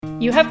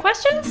You have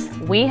questions?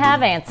 We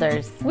have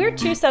answers. We're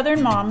two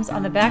Southern moms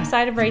on the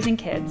backside of raising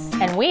kids.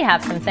 And we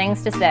have some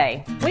things to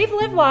say. We've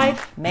lived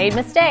life, made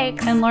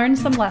mistakes, and learned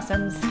some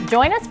lessons.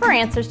 Join us for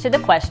answers to the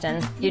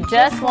questions you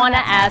just want to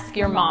ask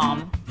your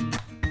mom.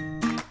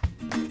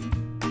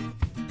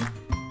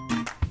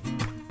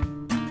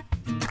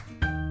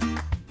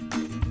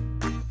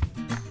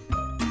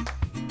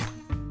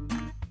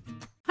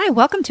 Hi,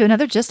 welcome to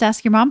another Just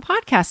Ask Your Mom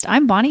podcast.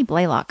 I'm Bonnie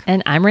Blaylock.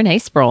 And I'm Renee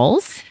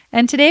Sproles.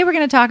 And today we're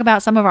going to talk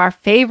about some of our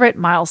favorite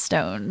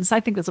milestones.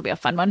 I think this will be a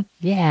fun one.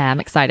 Yeah, I'm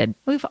excited.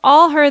 We've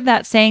all heard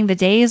that saying, the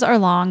days are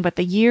long, but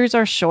the years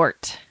are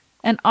short.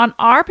 And on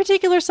our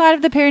particular side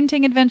of the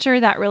parenting adventure,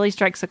 that really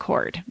strikes a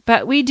chord.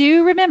 But we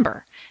do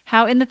remember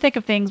how in the thick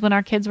of things when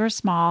our kids were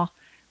small,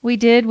 we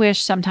did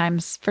wish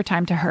sometimes for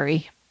time to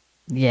hurry.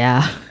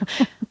 Yeah.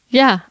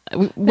 Yeah.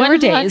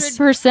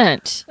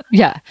 100%.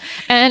 Yeah.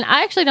 And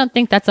I actually don't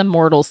think that's a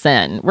mortal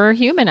sin. We're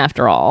human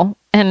after all.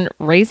 And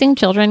raising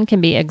children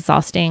can be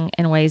exhausting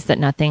in ways that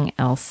nothing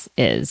else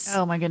is.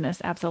 Oh my goodness.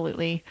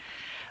 Absolutely.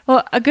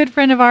 Well, a good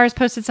friend of ours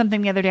posted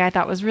something the other day I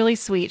thought was really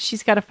sweet.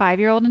 She's got a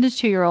 5-year-old and a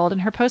 2-year-old,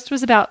 and her post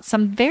was about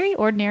some very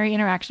ordinary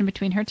interaction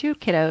between her two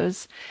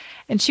kiddos.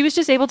 And she was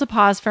just able to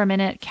pause for a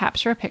minute,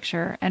 capture a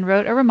picture, and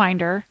wrote a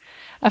reminder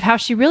of how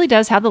she really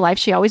does have the life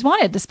she always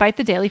wanted, despite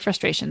the daily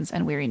frustrations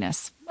and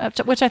weariness,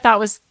 which I thought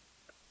was,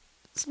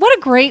 what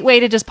a great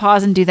way to just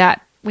pause and do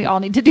that. We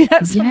all need to do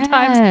that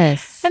sometimes.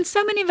 Yes. And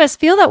so many of us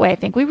feel that way. I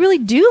think we really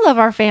do love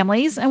our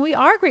families, and we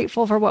are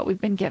grateful for what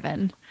we've been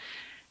given.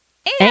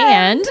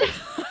 And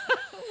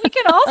we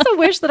can also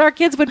wish that our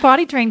kids would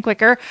potty train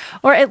quicker,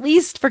 or at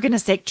least, for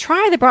goodness sake,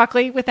 try the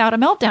broccoli without a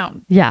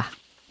meltdown. Yeah.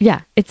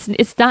 Yeah.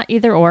 It's not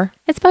either or.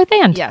 It's both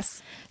and.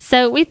 Yes.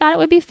 So we thought it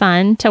would be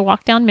fun to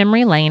walk down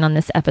memory lane on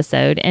this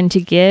episode and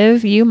to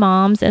give you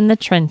moms in the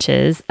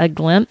trenches a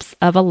glimpse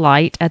of a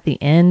light at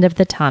the end of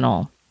the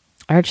tunnel.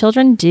 Our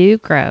children do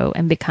grow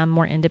and become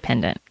more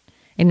independent,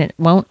 and it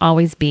won't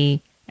always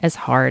be as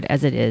hard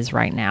as it is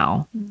right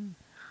now.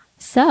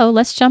 So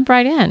let's jump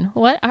right in.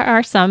 What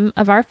are some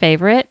of our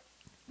favorite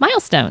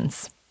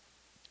milestones?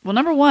 Well,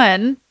 number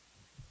one,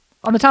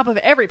 on the top of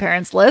every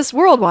parent's list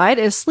worldwide,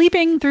 is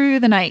sleeping through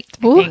the night.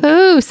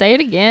 Woohoo! Say it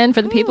again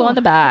for the people on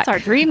the back. That's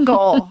our dream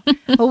goal.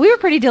 Well, we were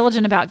pretty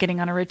diligent about getting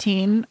on a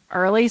routine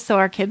early, so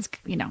our kids,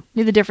 knew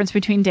the difference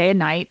between day and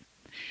night.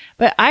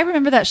 But I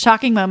remember that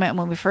shocking moment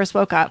when we first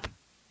woke up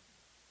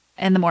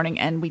in the morning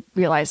and we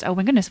realized, oh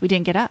my goodness, we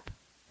didn't get up.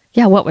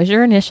 Yeah, what was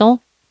your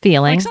initial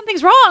feeling? Like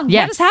something's wrong.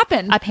 Yes. What has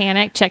happened? I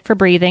panicked, checked for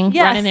breathing,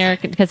 Yes. run in there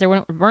because there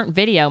weren't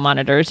video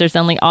monitors. There's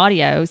only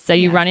audio. So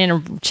you run in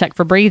and check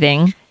for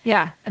breathing.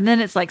 Yeah. And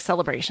then it's like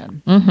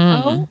celebration. Mm-hmm.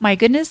 Oh my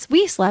goodness,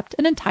 we slept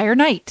an entire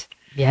night.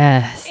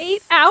 Yes.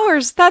 8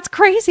 hours. That's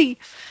crazy.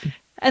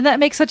 And that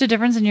makes such a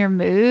difference in your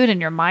mood and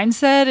your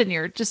mindset and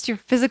your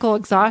physical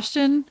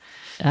exhaustion.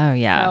 Oh,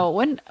 yeah. So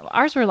when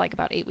ours were like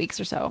about 8 weeks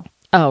or so.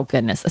 Oh,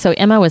 goodness. So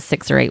Emma was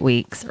 6 or 8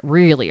 weeks,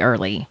 really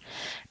early.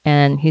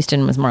 And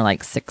Houston was more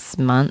like 6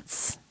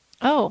 months.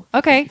 Oh,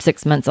 okay.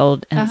 6 months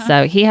old. And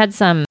so he had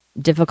some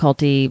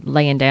difficulty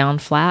laying down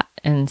flat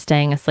and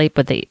staying asleep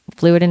with the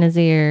fluid in his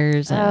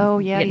ears.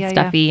 And getting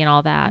stuffy and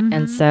all that. Mm-hmm.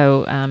 And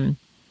so,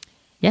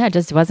 it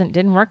just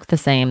didn't work the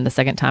same the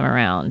second time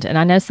around. And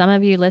I know some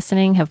of you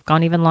listening have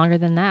gone even longer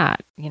than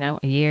that,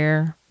 a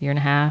year and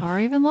a half. Or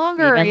even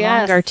longer.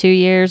 Longer, 2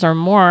 years or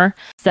more.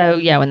 So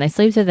when they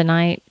sleep through the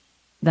night,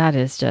 that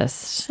is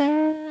just...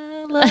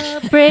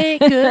 Celebrate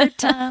good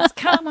times.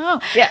 Come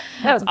on. Yeah,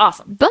 that was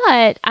awesome.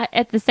 But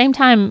at the same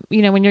time,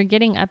 when you're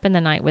getting up in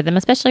the night with them,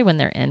 especially when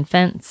they're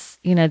infants,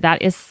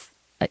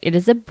 it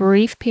is a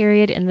brief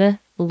period in the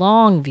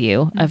long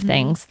view of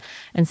things.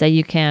 And so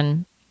you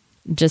can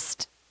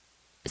just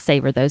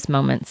savor those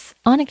moments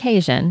on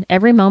occasion.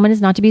 Every moment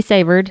is not to be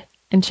savored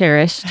and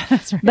cherished.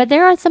 That's right. But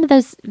there are some of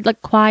those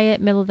like quiet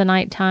middle of the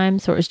night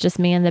times where it was just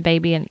me and the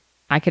baby, and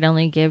I could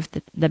only give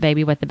the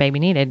baby what the baby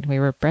needed. We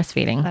were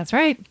breastfeeding. That's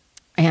right.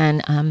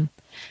 And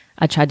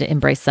I tried to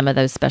embrace some of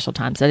those special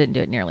times. I didn't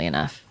do it nearly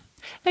enough.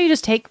 No, you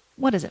just take,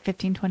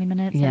 15, 20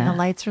 minutes and the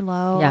lights are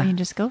low and you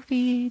just go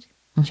feed,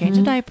 change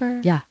a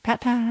diaper,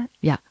 pat.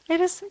 Yeah.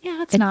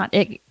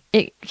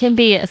 It can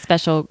be a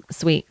special,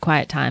 sweet,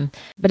 quiet time,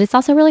 but it's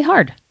also really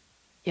hard.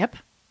 Yep.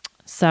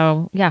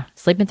 So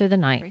sleeping through the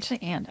night. Rachel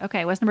and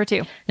okay, what's number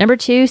 2? Number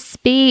 2,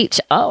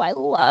 speech. Oh, I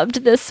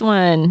loved this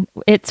one.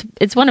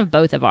 It's one of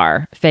both of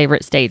our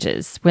favorite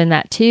stages when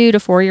that 2 to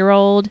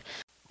 4-year-old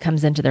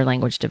comes into their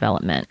language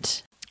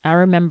development. I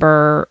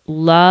remember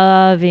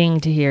loving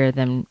to hear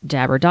them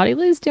jabber. Dottie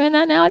Lou's doing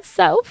that now. It's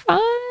so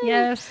fun.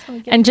 Yes.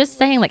 And just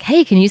saying like,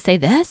 hey, can you say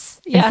this?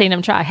 And seeing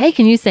them try, hey,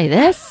 can you say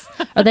this?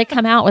 Or they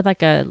come out with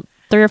like a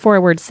 3 or 4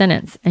 word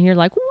sentence and you're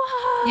like,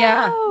 whoa.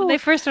 Yeah. When they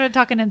first started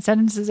talking in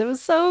sentences, it was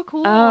so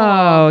cool.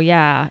 Oh,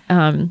 yeah.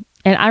 And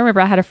I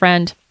remember I had a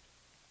friend,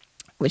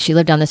 which she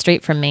lived down the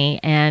street from me,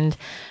 and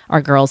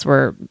our girls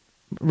were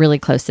really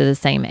close to the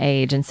same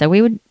age. And so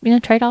we would,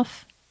 trade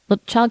off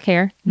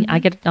childcare.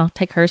 I'll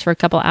take hers for a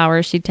couple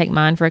hours. She'd take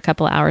mine for a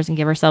couple hours and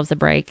give ourselves a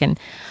break. And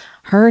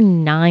her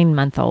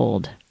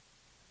 9-month-old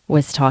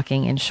was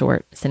talking in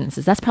short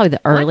sentences. That's probably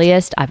the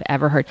earliest I've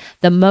ever heard.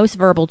 The most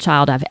verbal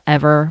child I've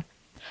ever.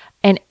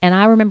 And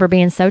I remember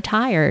being so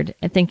tired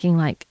and thinking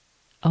like,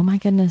 oh my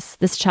goodness,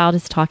 this child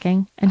is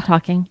talking and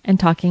talking and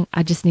talking.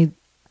 I just need,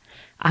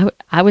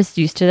 I was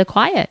used to the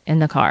quiet in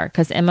the car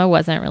because Emma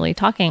wasn't really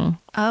talking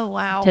Oh,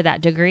 wow. to that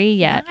degree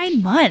yet.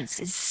 9 months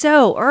is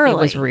so early. It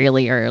was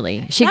really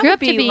early. She That grew would up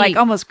to be like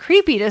almost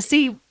creepy to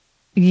see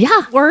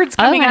yeah, words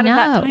coming I out of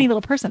that know. tiny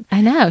little person.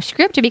 I know. She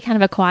grew up to be kind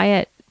of a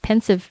quiet,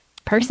 pensive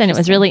person. It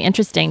was really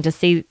interesting to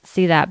see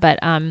that. But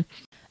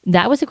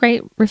that was a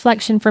great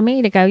reflection for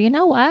me to go, you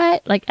know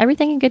what? Like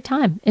everything in good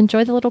time.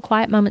 Enjoy the little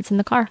quiet moments in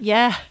the car.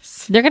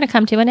 Yes. They're going to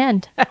come to an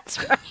end. That's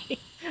right.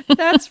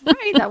 That's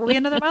right. That will be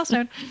another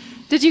milestone.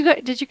 Did your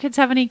kids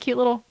have any cute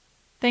little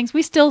things?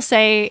 We still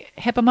say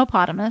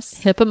hippopotamus.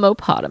 We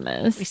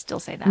Hippopotamus. still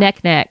say that.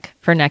 Neck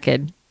for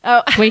naked.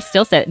 Oh, We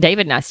still say it.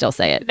 David and I still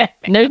say it.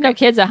 There's no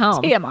kids at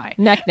home. TMI.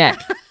 Neck.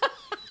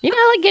 You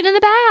know, like getting in the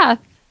bath.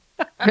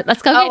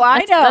 Let's go.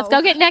 Let's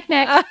go get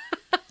neck.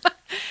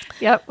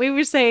 Yep. We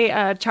would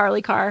say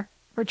Charlie car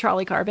for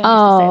Charlie car. Ben used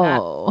to say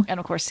Oh. that. And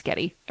of course,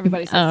 sketty.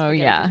 Everybody says Oh, sketty.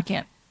 yeah. You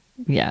can't.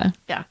 Yeah.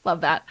 Yeah.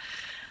 Love that.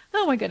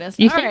 Oh my goodness.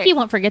 You All think right. you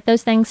won't forget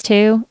those things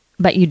too,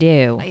 but you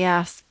do.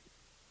 Yes.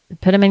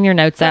 Put them in your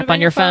notes Put app 'em in on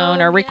your your phone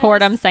phone, or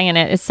record yes. them saying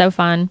it. It's so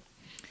fun.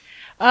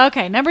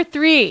 Okay, number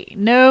 3,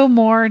 no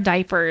more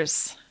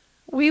diapers.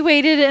 We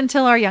waited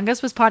until our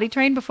youngest was potty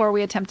trained before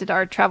we attempted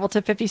our travel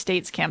to 50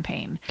 states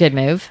campaign. Good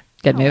move.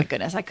 Oh my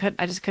goodness,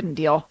 I just couldn't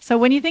deal. So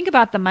when you think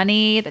about the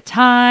money, the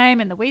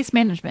time, and the waste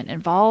management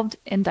involved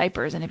in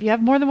diapers, and if you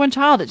have more than one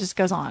child, it just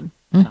goes on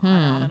and on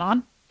and on and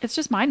on. It's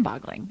just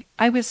mind-boggling.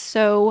 I was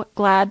so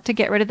glad to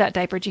get rid of that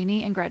diaper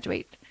genie and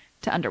graduate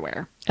to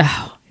underwear.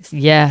 Oh,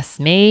 yes,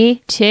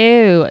 me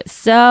too.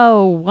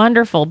 So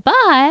wonderful.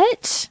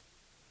 But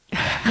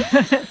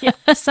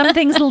Some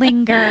things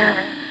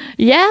linger.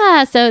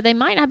 yeah, so they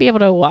might not be able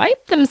to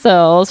wipe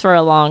themselves for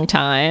a long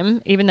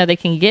time, even though they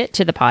can get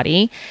to the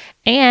potty.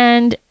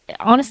 And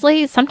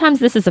honestly, sometimes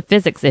this is a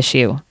physics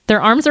issue.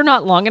 Their arms are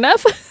not long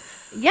enough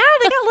Yeah,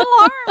 they got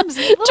little arms.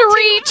 to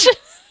reach.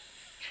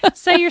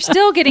 So you're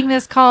still getting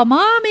this call,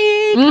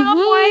 Mommy, come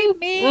wipe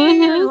me.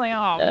 You're like,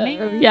 oh,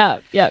 man.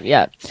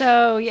 Yeah.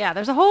 So, yeah,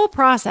 there's a whole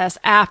process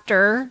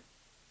after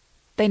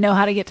they know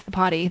how to get to the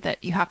potty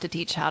that you have to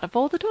teach how to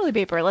fold the toilet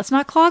paper. Let's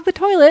not clog the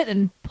toilet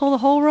and pull the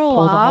whole roll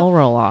Pull off. the whole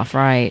roll off,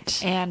 right.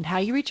 And how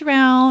you reach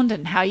around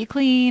and how you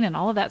clean and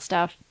all of that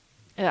stuff.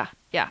 Yeah.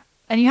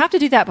 And you have to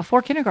do that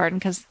before kindergarten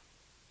because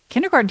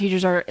kindergarten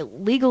teachers are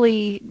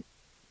legally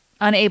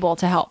unable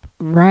to help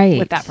Right.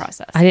 with that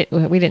process.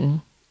 We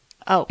didn't.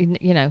 Oh,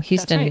 You know,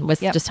 Houston right.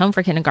 was Yep. just home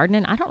for kindergarten,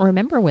 and I don't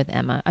remember with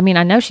Emma. I mean,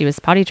 I know she was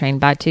potty trained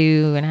by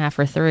 2.5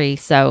 or 3,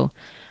 so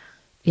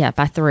yeah,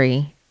 by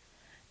 3,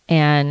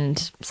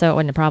 and so it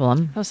wasn't a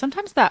problem. so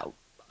sometimes that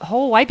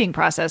whole wiping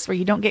process where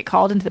you don't get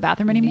called into the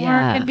bathroom anymore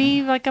Yeah. can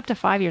be like up to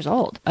 5 years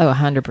old. Oh,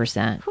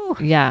 100%. Whew.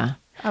 Yeah,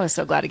 I was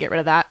so glad to get rid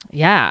of that.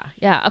 yeah.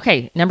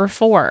 Okay, number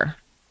 4,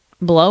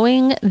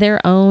 blowing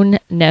their own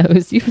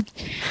nose. You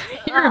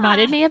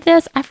reminded me of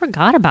this. I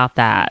forgot about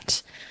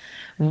that.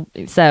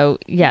 So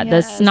yeah, the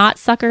Yes. snot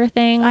sucker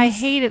thing. I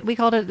hate it. We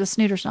called it the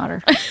snooter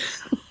snotter.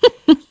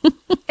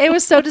 It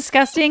was so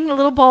disgusting. The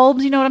little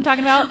bulbs, you know what I'm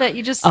talking about? That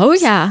you just Oh,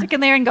 yeah. stick in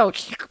there and go.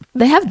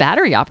 They have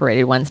battery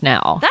operated ones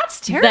now. That's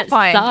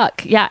terrifying. That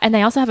suck. Yeah, and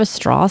they also have a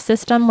straw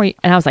system and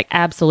I was like,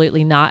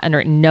 absolutely not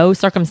under no Like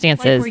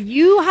circumstances. where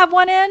you have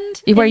one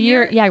end, where and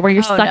you're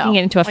Oh, sucking no.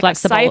 it into a Like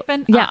flexible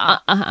siphon. Yeah,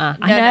 I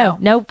No,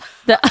 know.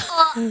 No.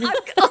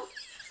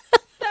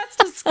 That's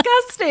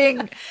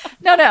disgusting.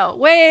 No.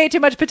 Way too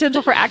much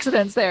potential for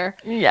accidents there.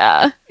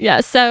 Yeah.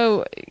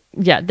 So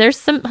yeah, there's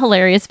some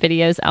hilarious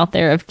videos out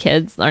there of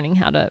kids learning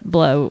how to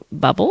blow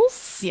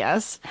bubbles.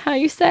 Yes. How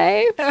you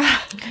say?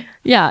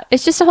 Yeah,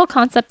 it's just a whole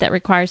concept that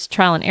requires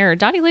trial and error.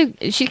 Dottie Lou,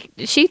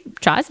 she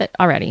tries it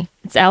already.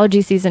 It's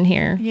allergy season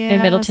here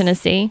in Middle Yes.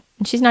 Tennessee,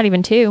 and she's not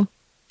even 2.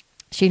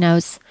 She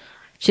knows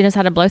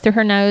how to blow through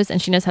her nose,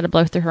 and she knows how to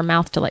blow through her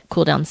mouth to like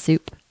cool down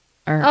soup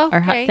or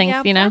hot things.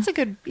 Yeah, You know, that's a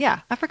good. Yeah,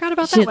 I forgot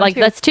about that she's one like too.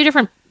 that's 2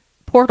 different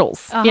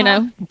portals. Uh-huh. You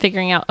know,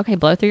 figuring out okay,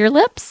 blow through your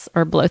lips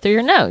or blow through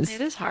your nose.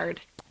 It is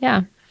hard.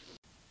 Yeah.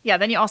 Yeah,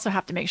 then you also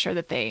have to make sure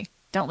that they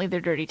don't leave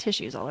their dirty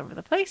tissues all over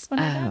the place when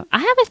they're done. I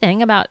have a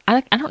thing about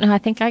I don't know. I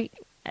think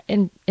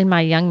in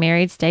my young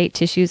married state,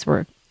 tissues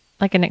were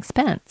like an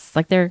expense.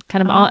 Like they're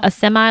kind of a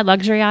semi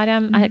luxury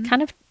item.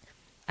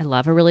 I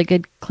love a really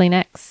good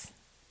Kleenex.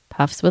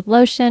 Puffs with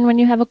lotion when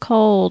you have a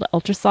cold.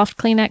 Ultra soft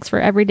Kleenex for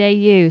everyday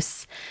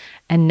use,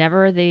 and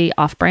never the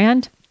off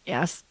brand.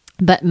 Yes.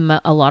 But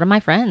a lot of my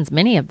friends,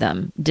 many of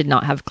them, did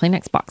not have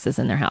Kleenex boxes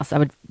in their house. I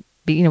would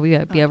be, we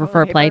would be over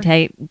for a play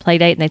date,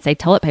 and they'd say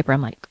toilet paper.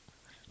 I'm like,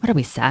 what are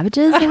we,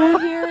 savages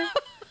around here?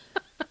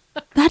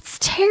 That's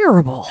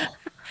terrible.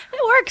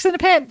 It works in a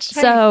pinch.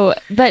 Hey. So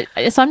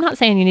I'm not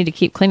saying you need to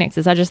keep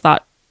Kleenexes. I just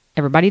thought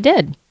everybody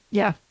did,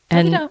 yeah.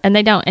 and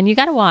they don't. And you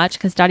got to watch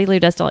because Dottie Lou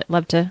does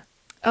love to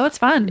Oh, it's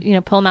fun.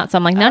 Pull them out. So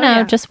I'm like, no, Oh,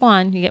 yeah. just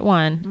one. You get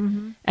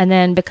one. And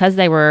then because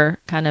they were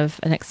kind of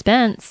an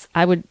expense,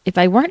 if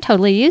I weren't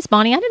totally used,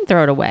 Bonnie, I didn't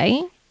throw it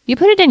away. You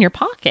put it in your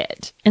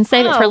pocket and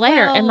save it for Oh,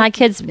 later. And well, my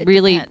kids it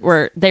really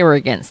depends. they were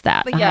against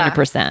that But yeah.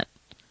 100%.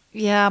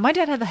 Yeah, my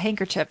dad had the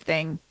handkerchief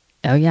thing.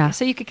 Oh, yeah.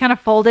 So you could kind of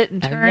fold it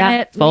and turn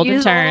yeah. it. Fold and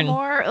use it a little turn.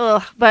 more.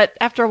 Ugh. But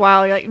after a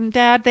while, you're like,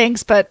 Dad,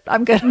 thanks, but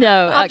I'm good.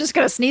 No, I'm just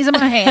going to sneeze in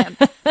my hand.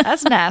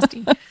 That's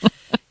nasty.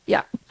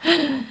 Yeah.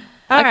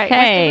 All right.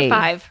 Okay. What's number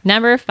 5?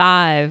 Number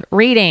 5,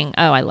 reading.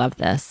 Oh, I love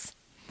this.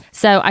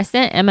 So I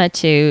sent Emma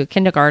to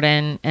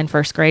kindergarten and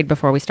first grade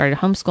before we started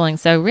homeschooling.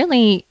 So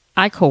really,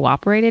 I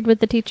cooperated with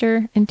the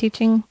teacher in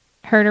teaching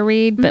her to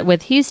read. But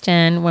with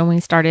Houston, when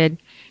we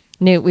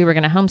knew we were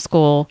going to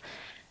homeschool,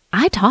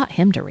 I taught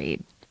him to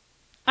read.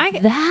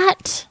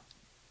 That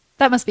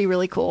That must be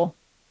really cool.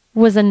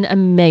 was an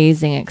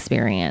amazing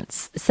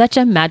experience. Such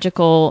a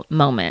magical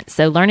moment.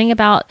 So learning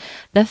about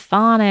the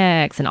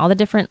phonics and all the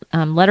different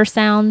letter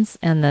sounds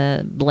and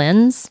the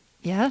blends,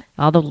 Yeah.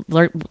 all the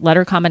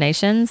letter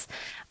combinations,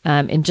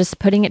 and just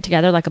putting it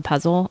together like a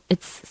puzzle.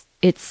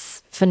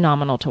 It's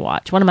phenomenal to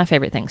watch. One of my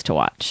favorite things to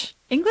watch.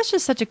 English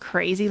is such a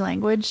crazy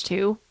language,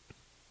 too.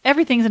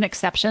 Everything's an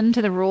exception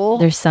to the rule.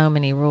 There's so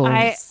many rules.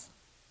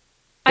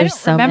 I There's don't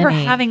so remember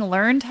many. having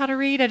learned how to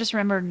read. I just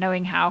remember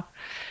knowing how.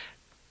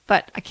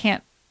 But I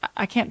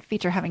can't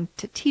feature having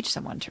to teach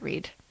someone to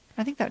read.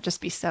 I think that would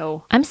just be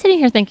so I'm sitting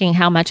here thinking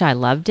how much I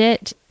loved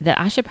it that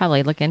I should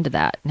probably look into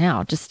that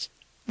now. Just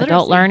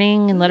adult Literacy.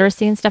 learning and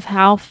literacy and stuff,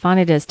 how fun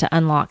it is to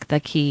unlock the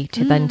key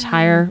to the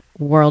entire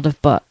world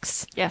of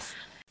books. yes.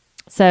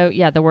 So,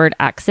 yeah, the word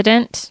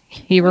accident,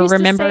 you were We used to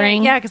say-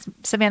 remembering. yeah, because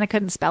Savannah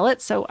couldn't spell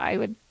it, so I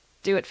would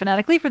do it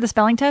phonetically for the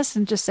spelling test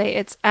and just say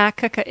it's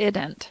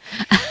accident.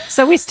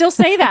 So we still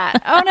say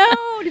that. Oh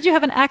no, did you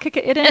have an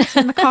accident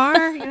in the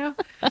car?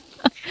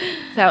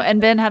 So,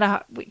 and Ben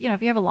had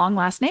if you have a long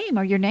last name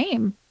or your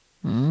name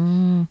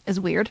is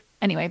weird.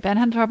 Anyway, Ben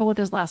had trouble with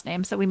his last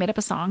name, so we made up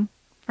a song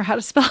for how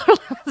to spell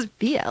it.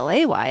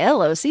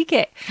 Blaylock.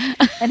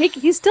 And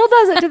he still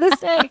does it to this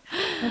day.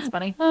 That's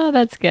funny. Oh,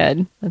 that's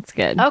good. That's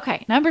good.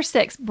 Okay, number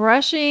 6,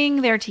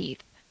 brushing their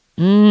teeth.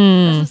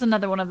 Mm. This is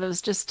another one of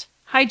those just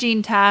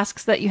hygiene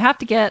tasks that you have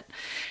to get.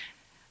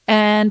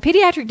 And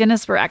pediatric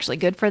dentists were actually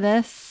good for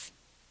this.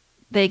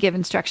 They give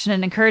instruction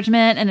and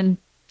encouragement, and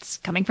it's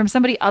coming from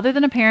somebody other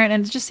than a parent,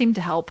 and it just seemed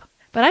to help.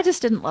 But I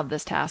just didn't love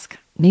this task.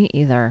 Me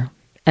either.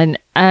 And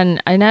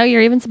I know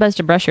you're even supposed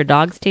to brush your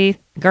dog's teeth.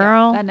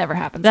 Girl, That never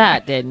happens.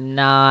 that did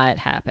not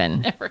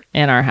happen Never.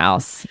 in our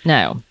house.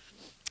 No.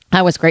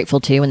 I was grateful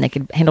too when they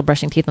could handle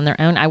brushing teeth on their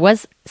own. I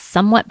was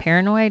somewhat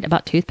paranoid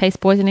about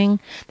toothpaste poisoning.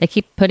 They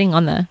keep putting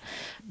on the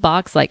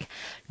box like,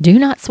 do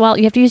not swallow.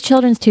 You have to use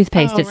children's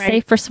toothpaste. Oh, It's right.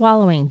 safe for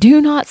swallowing.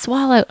 Do not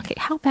swallow. Okay,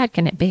 how bad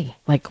can it be?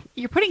 Like,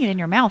 You're putting it in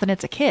your mouth, and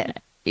it's a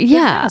kid.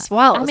 yeah, gonna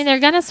swallow. I mean, they're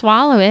gonna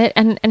swallow it,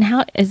 and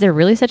how is there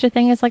really such a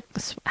thing as like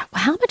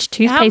how much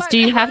toothpaste do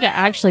you have to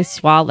actually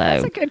swallow?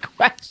 That's a good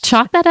question.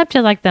 Chalk that up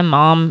to like the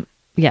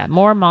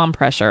more mom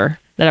pressure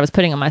that I was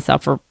putting on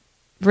myself for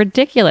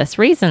ridiculous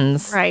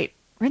reasons. Right.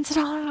 Rinse it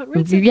all out.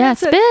 Rinse it. Yeah,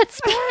 rinse it.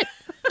 spit,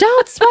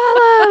 don't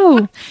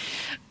swallow.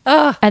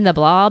 Ugh. And the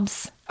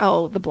blobs.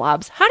 Oh, the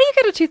blobs. How do you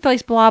get a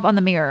toothpaste blob on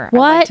the mirror? I'd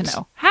What? like to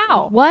know.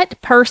 How? What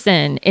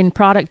person in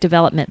product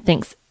development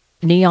thinks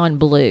neon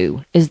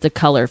blue is the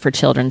color for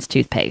children's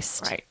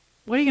toothpaste? Right.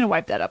 What are you going to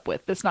wipe that up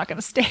with? That's not going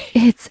to stay.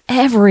 It's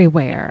You're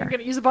everywhere. going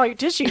to use up all your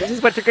tissues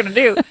is what you're going to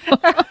do.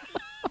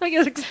 Like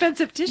it's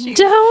expensive tissue.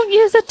 Don't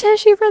use a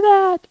tissue for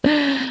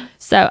that.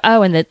 So,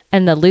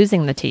 and the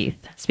losing the teeth.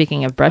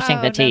 Speaking of brushing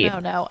Oh, the teeth,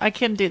 No. I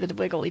couldn't do the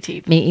wiggly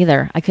teeth. me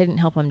either. I couldn't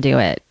help him do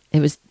it. It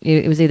was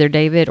either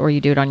David or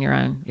you do it on your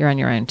own. You're on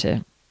your own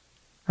too,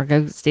 or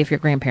go see if your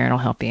grandparent will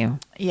help you.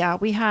 Yeah,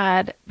 we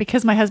had,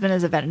 because my husband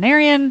is a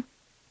veterinarian,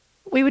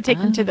 we would take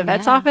him to the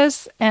vet's yeah.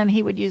 office, and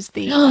he would use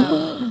the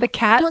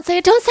cat, Don't say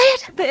it. Don't say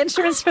it. the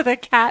instruments for the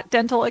cat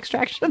dental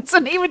extractions,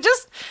 and he would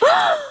just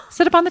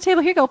sit up on the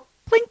table. Here you go,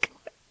 plink,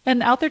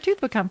 and out their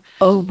tooth would come.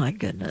 Oh my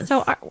goodness.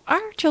 So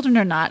our children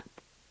are not.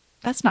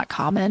 That's not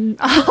common.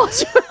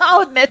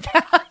 I'll admit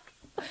that.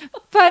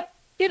 But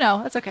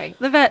that's okay.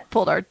 The vet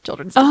pulled our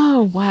children's teeth.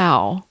 Oh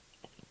wow.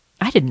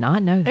 I did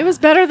not know that. It was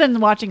better than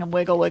watching them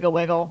wiggle, wiggle,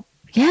 wiggle.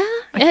 Yeah,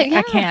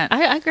 I can't.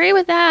 I agree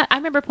with that. I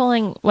remember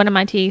pulling one of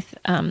my teeth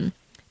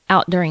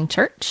out during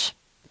church,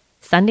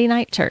 Sunday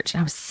night church,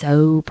 and I was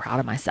so proud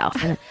of myself.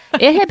 And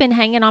it had been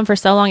hanging on for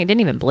so long, it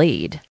didn't even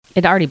bleed.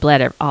 It already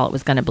bled all it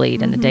was going to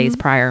bleed in the days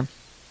prior.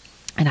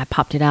 And I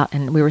popped it out,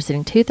 and we were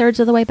sitting 2/3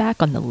 of the way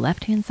back on the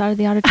left-hand side of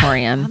the Oh,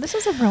 auditorium. this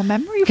is a real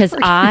memory Because for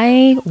you.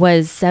 I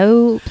was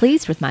so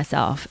pleased with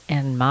myself,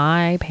 and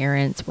my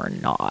parents were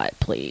not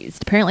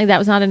pleased. Apparently, that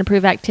was not an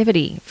approved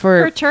activity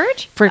For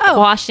church? for Oh.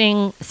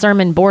 quashing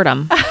sermon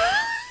boredom.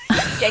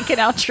 Yanking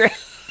out your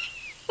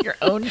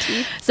own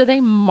teeth. So they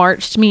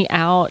marched me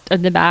out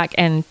of the back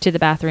and to the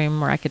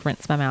bathroom where I could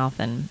rinse my mouth,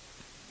 and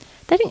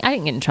I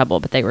didn't get in trouble,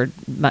 but they were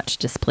much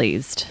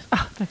displeased.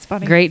 Oh, that's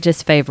funny. Great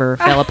disfavor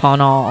fell upon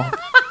all.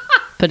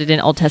 Put it in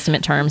Old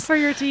Testament terms. For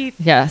your teeth.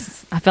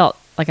 Yes, I felt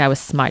like I was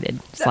smited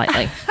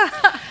slightly.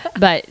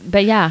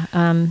 but yeah,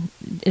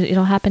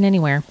 it'll happen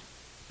anywhere.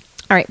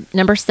 All right,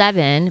 number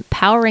 7,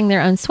 powering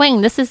their own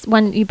swing. This is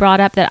one you brought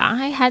up that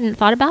I hadn't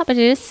thought about, but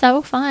it is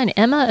so fun.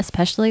 Emma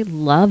especially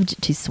loved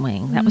to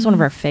swing. That was one of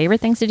her favorite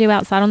things to do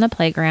outside on the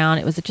playground.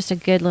 It was just a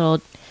good little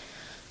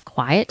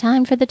quiet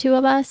time for the two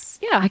of us.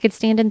 Yeah. I could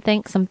stand and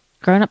think some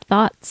grown-up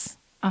thoughts.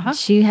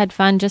 She had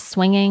fun just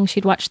swinging.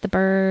 She'd watch the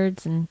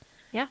birds and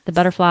the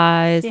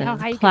butterflies and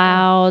the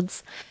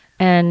clouds.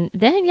 And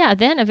then,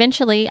 then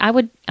eventually I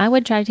would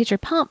try to teach her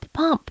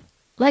pump,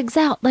 legs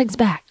out, legs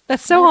back.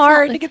 That's so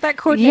hard to get that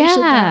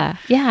coordination down.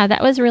 Yeah,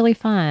 that was really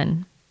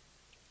fun.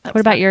 What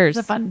about yours? It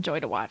was a fun joy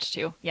to watch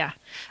too. Yeah.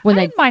 When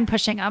I didn't mind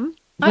pushing them.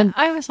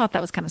 I always thought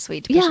that was kind of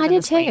sweet to push them I in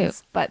did the too.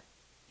 swings, but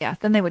yeah,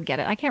 then they would get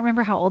it. I can't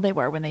remember how old they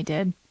were when they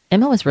did.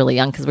 Emma was really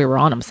young because we were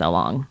on them so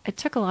long. It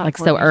took a lot like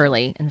of so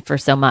early and for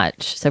so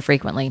much, so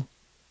frequently.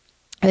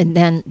 And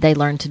then they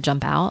learned to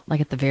jump out,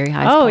 like at the very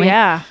highest point. Oh,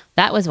 yeah.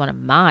 That was one of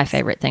my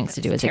favorite things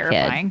to do as a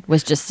kid,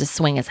 was just to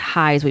swing as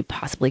high as we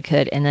possibly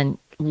could and then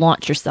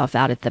launch yourself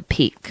out at the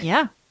peak.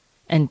 Yeah.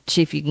 And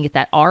see if you can get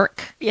that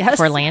arc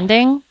for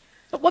landing.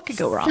 But what could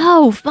go wrong?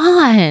 So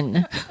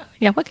fun.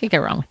 Yeah, what could go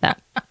wrong with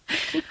that?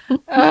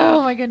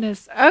 Oh, my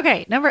goodness.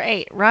 Okay, number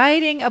 8,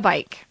 riding a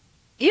bike.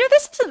 You know,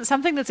 this isn't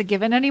something that's a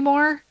given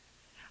anymore.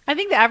 I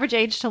think the average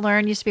age to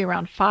learn used to be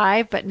around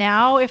 5, but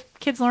now if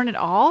kids learn at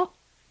all,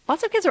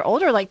 lots of kids are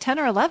older, like 10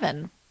 or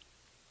 11.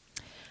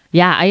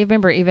 Yeah, I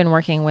remember even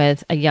working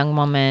with a young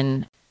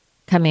woman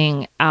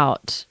coming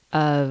out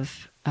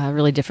of a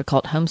really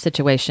difficult home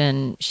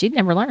situation. She'd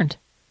never learned.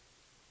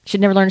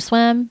 She'd never learned to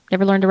swim,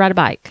 never learned to ride a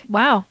bike.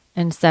 Wow.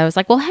 And so it's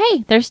like, well,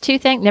 hey, there's 2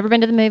 things. Never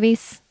been to the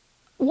movies.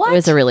 What? It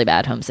was a really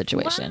bad home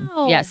situation.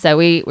 Wow. Yeah, so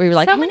we were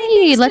like,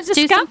 hey, let's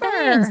do some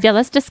things. Yeah,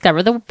 let's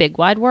discover the big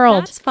wide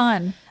world. That's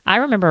fun. I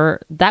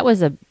remember that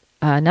was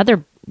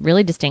another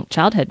really distinct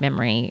childhood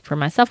memory for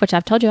myself, which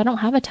I've told you I don't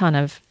have a ton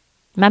of.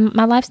 My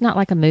life's not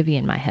like a movie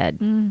in my head.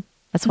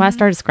 That's why I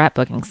started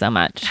scrapbooking so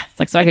much. It's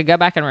like so I could go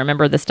back and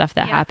remember the stuff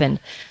that happened.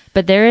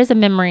 But there is a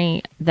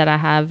memory that I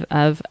have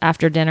of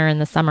after dinner in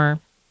the summer,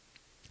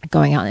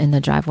 going out in the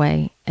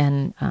driveway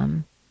and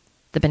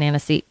the banana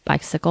seat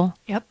bicycle.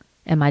 Yep.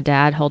 And my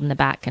dad holding the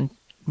back and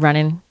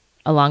running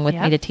along with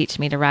me to teach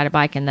me to ride a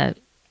bike. And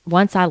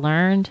once I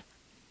learned,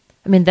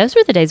 I mean, those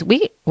were the days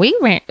we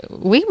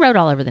rode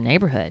all over the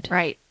neighborhood.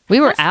 Right. We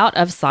were out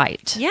of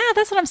sight. Yeah,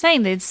 that's what I'm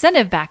saying. The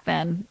incentive back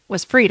then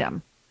was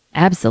freedom.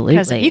 Absolutely.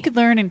 Because you could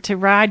learn to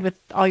ride with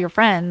all your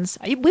friends.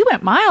 We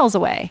went miles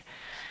away.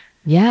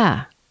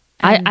 Yeah.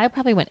 I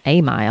probably went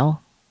a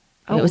mile.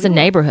 It was a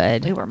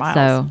neighborhood. We were miles.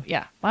 So.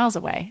 Yeah, miles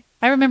away.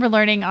 I remember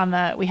learning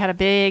we had a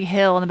big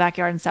hill in the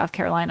backyard in South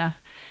Carolina.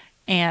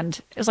 And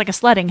it was like a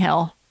sledding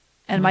hill.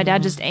 And my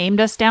dad just aimed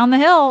us down the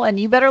hill, and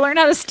you better learn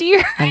how to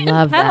steer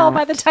and pedal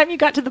by the time you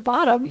got to the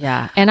bottom.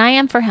 Yeah. And I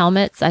am for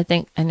helmets. I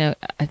think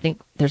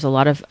there's a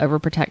lot of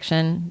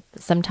overprotection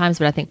sometimes,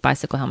 but I think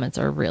bicycle helmets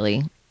are a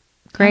really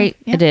great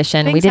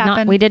addition. We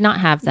did not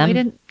have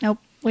them.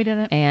 We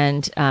didn't.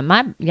 And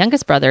my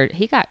youngest brother,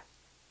 he got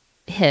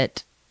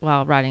hit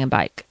while riding a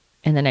bike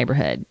in the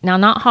neighborhood. Now,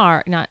 not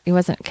hard, it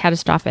wasn't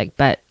catastrophic,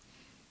 but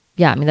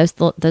yeah, I mean, those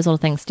little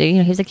things do. You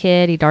know, he was a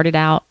kid. He darted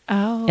out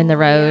in the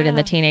road, and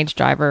the teenage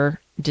driver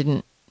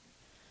didn't,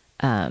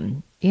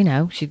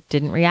 she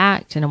didn't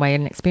react in a way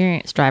an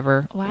experienced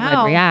driver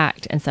would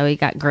react. And so he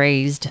got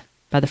grazed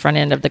by the front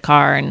end of the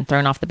car and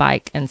thrown off the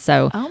bike. And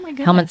so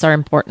helmets are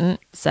important.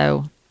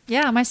 So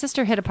yeah, my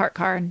sister hit a parked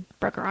car and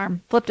broke her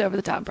arm, flipped over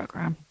the top, broke her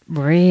arm.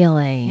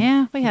 Really?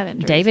 Yeah, we had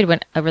injuries. David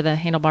went over the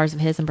handlebars of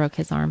his and broke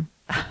his arm.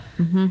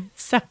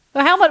 So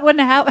the helmet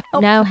wouldn't have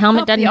helped. No,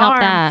 helmet doesn't help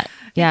that.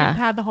 Yeah. You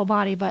can pad the whole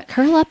body, but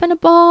curl up in a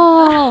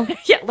ball.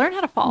 Yeah, learn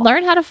how to fall.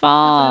 Learn how to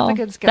fall. That's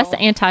a good skill. That's the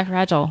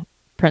anti-fragile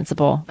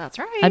principle. That's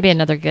right. That'd be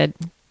another good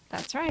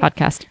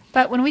podcast.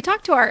 But when we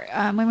talk to our,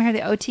 when we had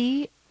the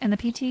OT and the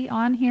PT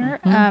on here,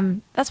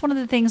 that's one of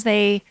the things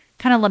they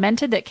kind of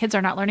lamented, that kids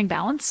are not learning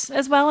balance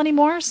as well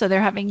anymore. So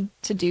they're having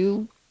to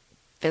do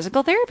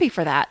physical therapy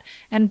for that.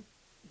 And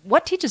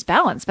what teaches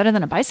balance better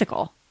than a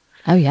bicycle?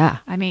 Oh, yeah.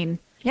 I mean,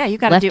 yeah, you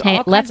got to do all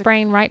kinds left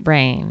brain, right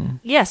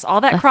brain. Yes,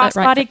 all that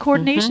cross-body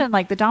coordination,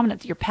 like the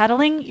dominant. You're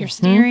pedaling, you're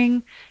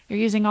steering, you're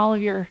using all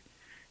of your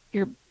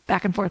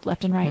back and forth,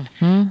 left and right,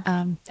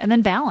 and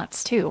then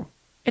balance too.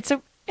 It's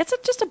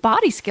just a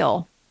body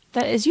skill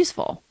that is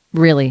useful.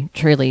 Really,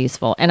 truly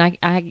useful. And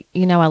I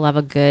love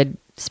a good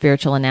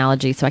spiritual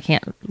analogy, so I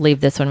can't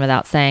leave this one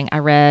without saying I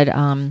read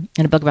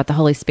in a book about the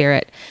Holy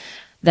Spirit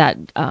that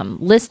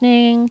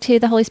listening to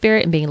the Holy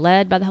Spirit and being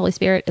led by the Holy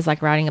Spirit is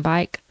like riding a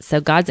bike.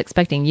 So God's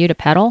expecting you to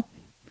pedal,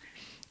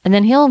 and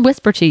then he'll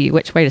whisper to you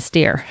which way to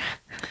steer.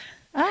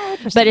 Oh,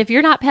 but if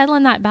you're not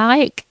pedaling that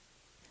bike,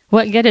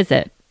 what good is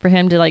it for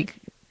him to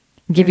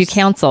give you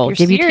counsel,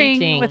 give you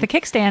teaching with a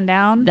kickstand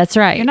down? That's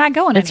right. You're not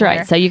going That's anywhere.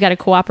 right. So you got to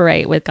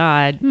cooperate with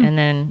God and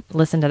then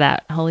listen to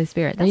that Holy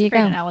Spirit. There That's you a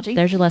great go. Analogy.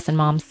 There's your lesson,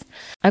 moms.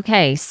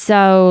 Okay,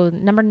 so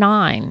number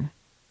 9.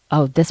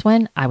 Oh, this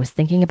one I was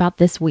thinking about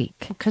this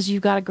week. Because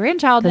you've got a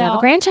grandchild I now. have a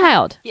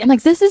grandchild. Yes. I'm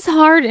like, this is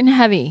hard and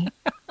heavy.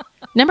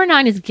 Number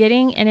 9 is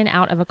getting in and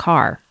out of a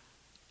car.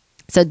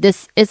 So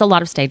this is a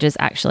lot of stages,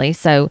 actually.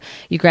 So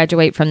you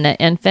graduate from the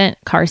infant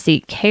car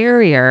seat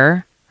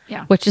carrier,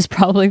 Yeah. which is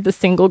probably the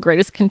single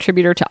greatest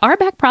contributor to our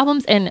back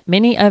problems and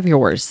many of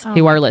yours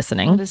who are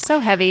listening. It is so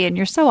heavy and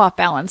you're so off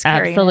balance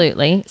carrying it.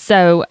 Absolutely.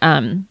 So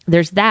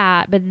there's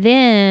that. But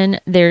then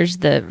there's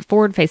the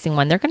forward-facing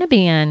one. They're going to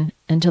be in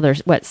until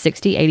there's,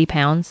 60, 80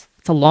 pounds?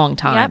 It's a long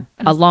time.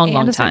 Yep. A long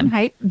And a time. certain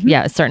height. Mhm.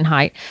 Yeah, a certain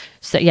height.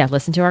 So yeah,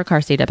 listen to our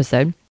car seat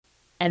episode.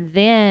 And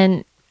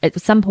then at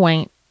some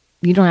point,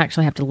 you don't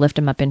actually have to lift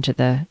them up into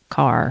the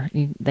car.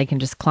 They can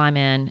just climb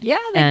in. Yeah,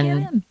 they and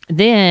get in.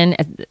 Then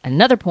at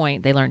another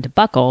point, they learn to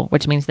buckle,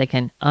 which means they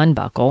can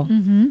unbuckle,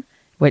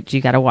 which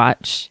you got to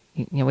watch.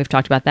 We've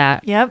talked about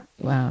that. Yep.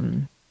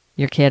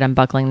 Your kid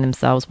unbuckling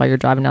themselves while you're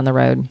driving down the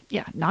road.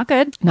 Yeah. Not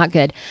good. Not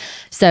good.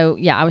 So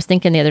yeah, I was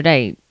thinking the other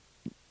day,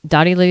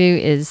 Dottie Lou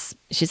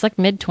she's like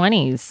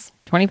mid-20s,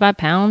 25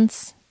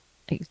 pounds.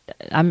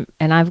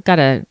 I've got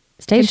a Can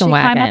she station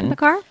climb wagon. up in the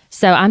car?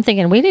 So I'm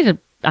thinking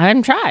I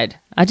haven't tried.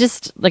 I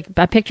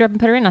picked her up and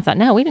put her in. I thought,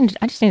 no,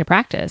 I just need to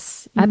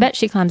practice. I bet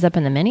she climbs up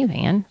in the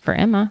minivan for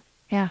Emma.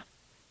 Yeah.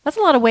 That's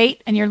a lot of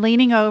weight and you're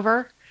leaning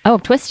over Oh,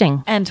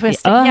 twisting. and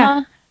twisting. Uh-huh.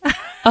 Yeah.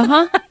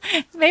 Uh-huh.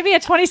 Maybe a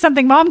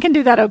 20-something mom can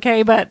do that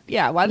okay, but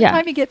yeah, by the Yeah.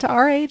 time you get to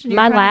our age and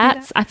you're My trying to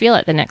do lats, I feel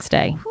it the next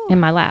day in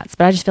my lats,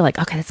 but I just feel like,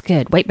 okay, that's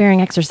good.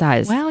 Weight-bearing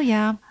exercise. that. Well,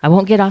 yeah. I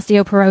won't get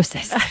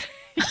osteoporosis.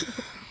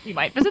 You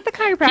might visit the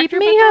chiropractor, Keep but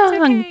me that's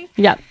young. okay.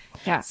 Yep.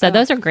 Yeah. So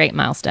those are great I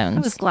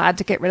milestones. was glad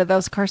to get rid of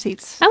those car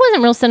seats. I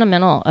wasn't real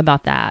sentimental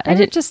about that.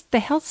 They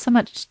held so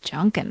much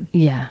junk and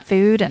Yeah.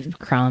 food and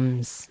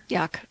Crumbs.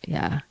 yuck.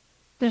 Yeah.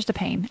 Just a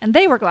pain. And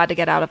they were glad to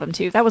get out of them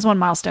too. That was one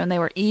milestone they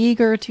were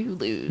eager to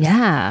lose.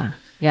 Yeah.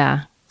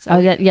 Yeah. So- Oh,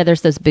 yeah.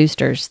 There's those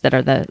boosters that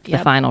are the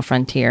Yep. final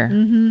frontier.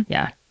 Mm-hmm.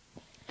 Yeah.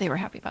 They were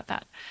happy about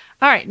that.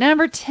 All right,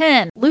 number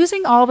 10,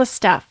 losing all the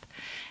stuff.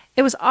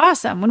 It was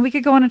awesome when we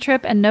could go on a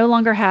trip and no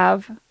longer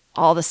have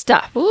all the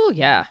stuff. Ooh,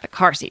 yeah. The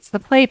car seats, the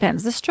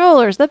playpens, the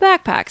strollers, the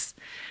backpacks.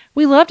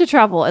 We love to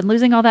travel, and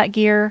losing all that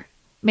gear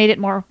made it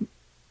more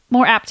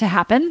apt to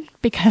happen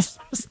because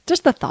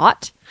just the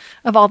thought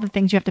of all the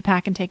things you have to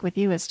pack and take with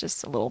you is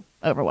just a little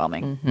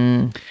overwhelming.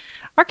 Mm-hmm.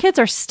 Our kids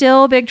are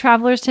still big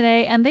travelers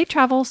today, and they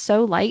travel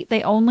so light.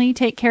 They only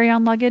take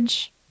carry-on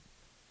luggage.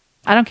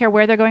 I don't care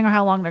where they're going or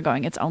how long they're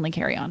going. It's only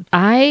carry-on.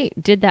 I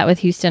did that with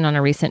Houston on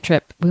a recent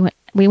trip.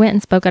 We went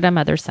and spoke at a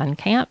mother-son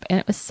camp, and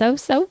it was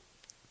so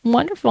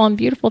wonderful and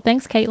beautiful.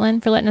 Thanks,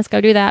 Caitlin, for letting us go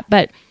do that.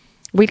 But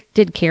we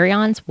did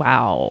carry-ons.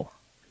 Wow.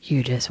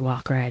 You just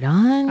walk right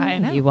on. I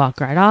know. You walk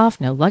right off.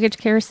 No luggage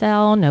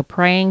carousel. No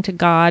praying to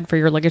God for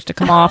your luggage to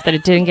come off that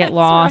it didn't get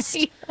lost.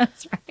 Right.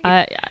 That's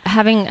right.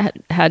 Having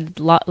had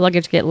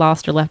luggage get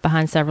lost or left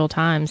behind several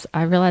times,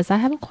 I realized I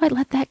haven't quite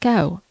let that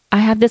go. I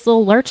have this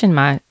little lurch in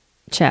my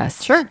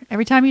chest. Sure.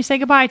 Every time you say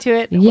goodbye to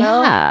it. Yeah.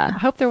 Well, I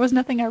hope there was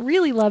nothing I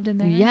really loved in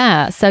there.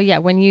 Yeah. So yeah,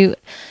 when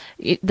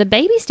the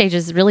baby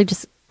stages really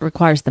just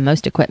requires the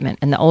most equipment,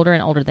 and the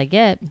older they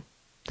get,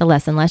 the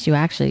less and less you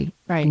actually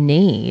Right.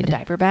 need. The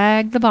diaper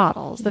bag, the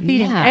bottles, the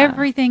feeding. Yeah.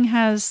 Everything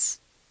has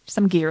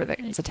some gear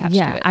that's attached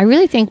to it. I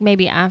really think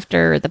maybe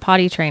after the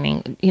potty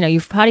training,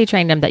 you've potty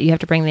trained them that you have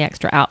to bring the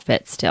extra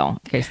outfit still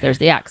in case there's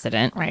the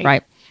accident.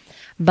 Right.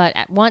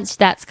 But once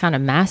that's kind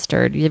of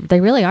mastered,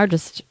 they really are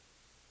just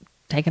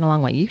taking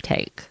along what you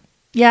take.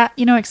 Yeah.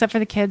 Except for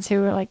the kids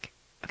who are like,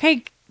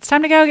 okay, it's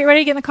time to go. Get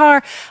ready to get in the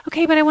car.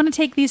 Okay, but I want to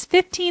take these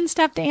 15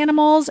 stuffed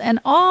animals and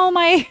all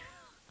my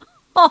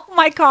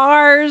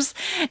cars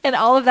and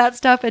all of that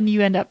stuff. And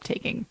you end up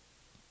taking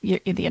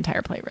the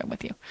entire playroom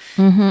with you.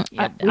 Mm-hmm.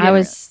 Yeah, we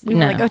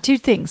no. were like, oh,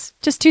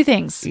 just two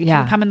things. You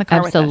Yeah, can come in the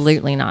car with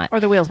absolutely us, not. or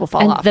the wheels will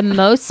fall And off. the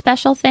most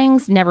special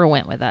things never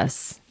went with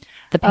us.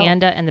 The Oh.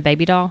 panda and the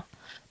baby doll,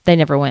 they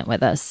never went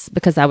with us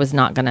because I was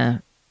not going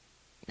to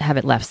have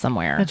it left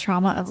somewhere. The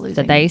trauma of So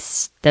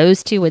losing.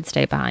 those two would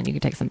stay behind. You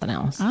could take something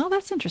else. Oh,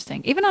 that's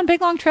interesting. Even on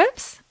big long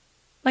trips,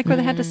 like where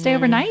they had to stay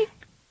overnight.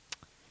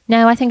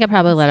 No, I think I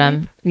probably let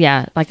them.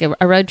 Yeah, like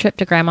a road trip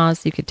to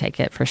grandma's, you could take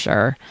it for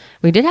sure.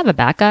 We did have a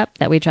backup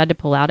that we tried to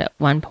pull out at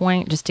one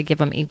point just to give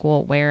them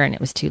equal wear, and it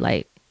was too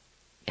late.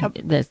 Yep.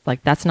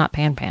 That's not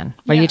Pan. What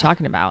are Yeah. you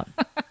talking about?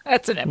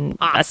 That's an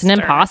imposter. That's an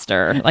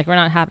imposter. Like, we're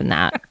not having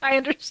that. I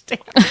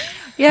understand.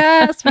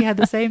 Yes, we had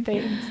the same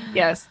things.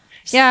 Yes.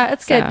 Yeah,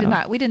 it's good to So-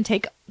 not. We didn't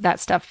take that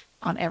stuff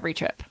on every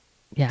trip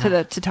Yeah.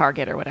 to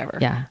Target or whatever.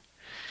 Yeah.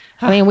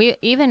 I mean, we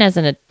even as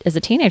a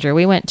teenager,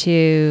 we went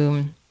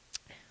to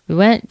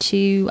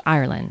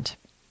Ireland.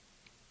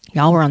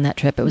 Y'all were on that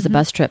trip. It was a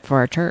bus trip for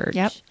our church.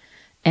 Yep.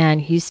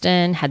 And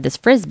Houston had this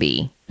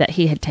Frisbee that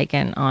he had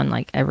taken on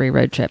like every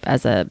road trip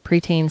as a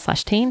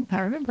preteen/teen. I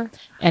remember.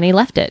 And he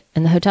left it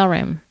in the hotel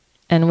room.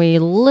 And we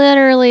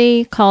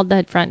literally called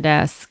the front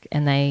desk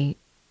and they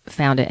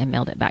found it and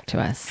mailed it back to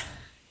us.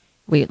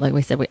 Like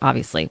we said, we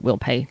obviously will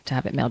pay to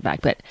have it mailed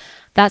back. But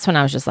that's when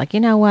I was just like,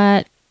 you know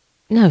what?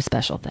 No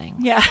special thing.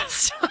 Yeah.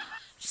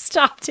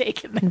 Stop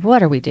taking them.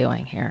 What are we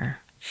doing here?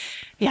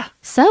 Yeah.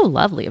 So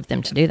lovely of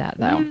them to do that,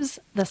 though. Lose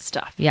the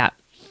stuff. Yeah.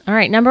 All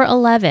right, number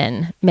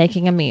 11,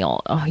 making a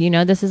meal. Oh,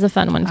 this is a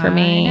fun one for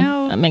me. I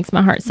know. It makes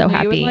my heart so Knew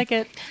happy. you would like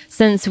it.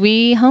 Since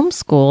we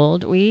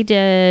homeschooled, we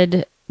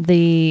did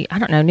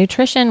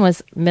nutrition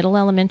was middle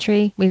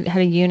elementary. We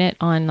had a unit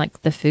on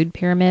like the food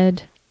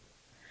pyramid.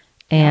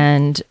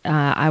 And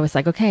I was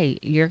like, okay,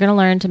 you're going to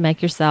learn to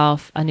make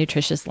yourself a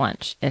nutritious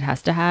lunch. It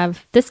has to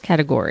have this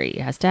category.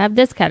 It has to have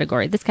this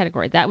category, this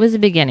category. That was the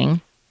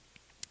beginning.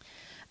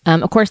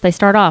 Of course, they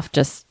start off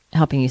just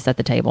helping you set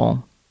the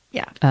table.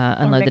 Yeah.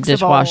 Unload the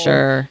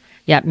dishwasher.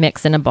 Yeah,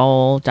 mix in a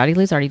bowl. Dottie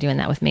Lou's already doing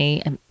that with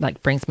me, and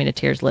like brings me to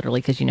tears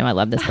literally because I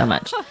love this so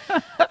much.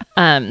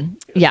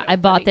 I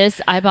bought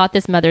this. I bought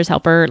this Mother's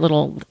Helper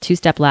little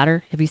 2-step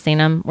ladder. Have you seen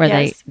them?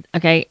 Yes.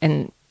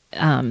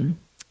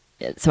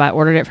 So I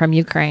ordered it from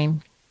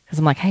Ukraine because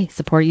I'm like, hey,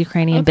 support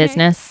Ukrainian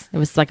business. It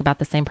was like about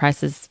the same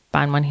price as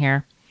buying one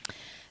here.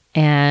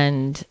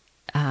 And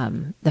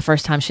the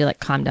first time she like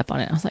climbed up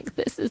on it, I was like,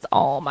 this is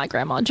all my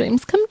grandma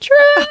dreams come true.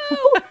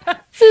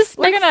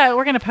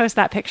 We're gonna post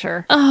that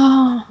picture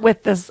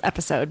with this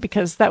episode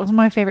because that was one of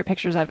my favorite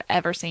pictures I've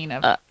ever seen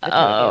of.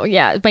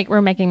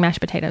 We're making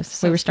mashed potatoes.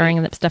 So we were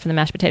stirring the stuff in the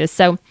mashed potatoes.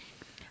 So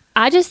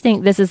I just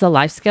think this is a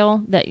life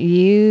skill that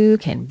you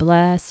can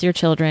bless your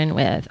children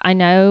with. I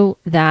know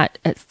that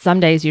some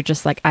days you're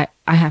just like, I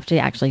have to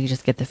actually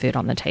just get the food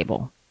on the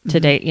table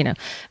today,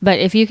 but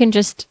if you can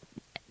just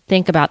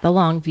think about the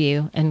long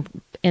view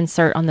and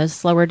insert on those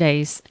slower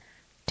days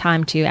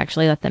time to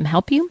actually let them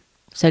help you.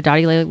 So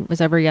Dottie Lou was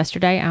over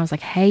yesterday. I was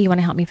like, hey, you want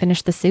to help me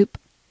finish the soup?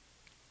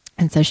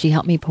 And so she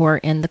helped me pour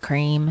in the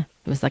cream.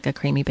 It was like a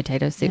creamy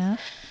potato soup. Yeah.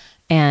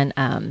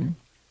 And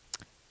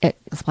it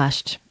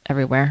splashed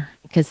everywhere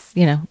because,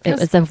 it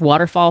was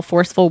a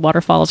forceful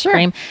waterfall of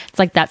cream. It's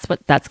like, that's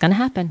going to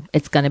happen.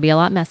 It's going to be a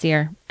lot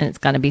messier and it's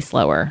going to be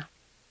slower.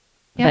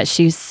 Yeah. But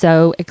she's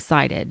so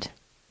excited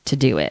to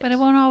do it. But it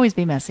won't always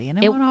be messy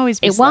and it won't always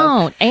be slow.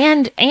 Won't.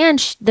 And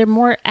they're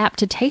more apt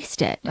to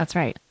taste it. That's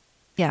right.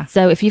 Yeah.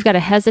 So if you've got a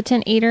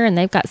hesitant eater and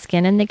they've got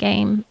skin in the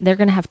game, they're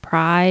going to have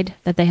pride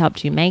that they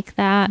helped you make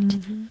that.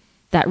 Mm-hmm.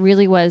 That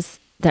really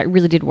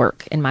did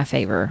work in my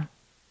favor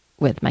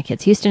with my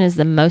kids. Houston is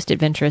the most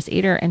adventurous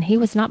eater and he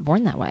was not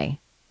born that way.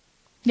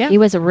 Yeah. He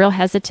was a real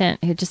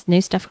hesitant. He just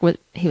knew stuff.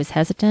 He was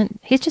hesitant.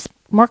 He's just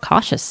more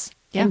cautious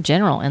in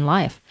general in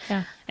life.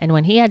 Yeah. And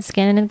when he had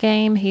skin in the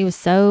game, he was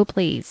so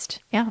pleased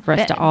for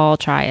us to all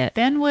try it.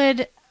 Ben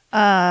would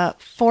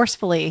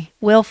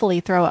willfully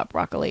throw up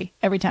broccoli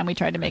every time we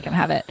tried to make him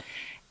have it.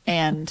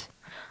 And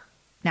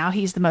now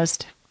he's the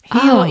most,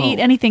 he'll eat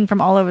anything from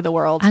all over the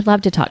world. I'd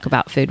love to talk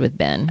about food with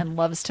Ben. And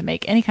loves to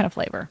make any kind of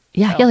flavor.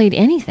 Yeah, he'll eat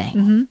anything.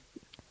 Mm-hmm.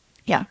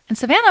 Yeah. And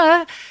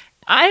Savannah,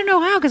 I don't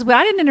know how, because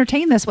I didn't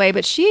entertain this way,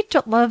 but she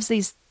loves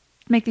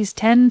make these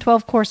 10,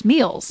 12 course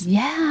meals.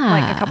 Yeah.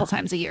 Like a couple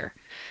times a year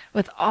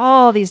with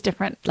all these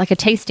different. Like a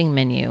tasting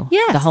menu.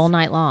 Yes. The whole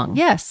night long.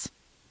 Yes.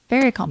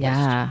 Very accomplished.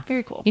 Yeah.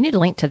 Very cool. You need to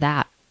link to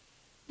that.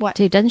 What?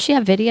 Too. Doesn't she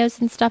have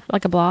videos and stuff,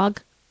 like a blog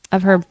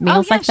of her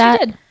meals like that?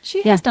 She did.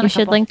 She has done a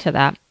couple. You should link to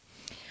that.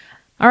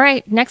 All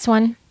right. Next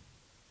one.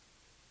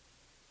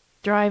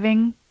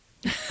 Driving.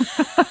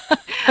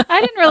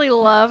 I didn't really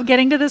love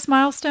getting to this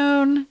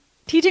milestone.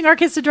 Teaching our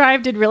kids to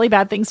drive did really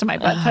bad things to my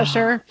blood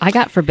pressure. I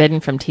got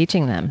forbidden from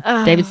teaching them.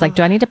 David's like,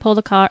 do I need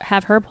to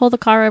have her pull the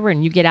car over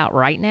and you get out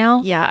right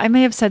now? Yeah, I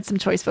may have said some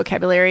choice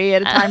vocabulary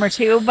at a time or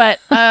two, but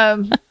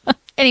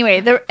anyway,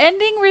 the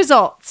ending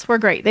results were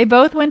great. They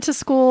both went to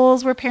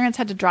schools where parents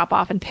had to drop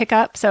off and pick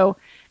up. So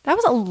that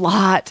was a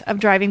lot of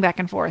driving back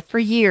and forth for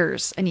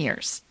years and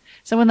years.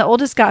 So when the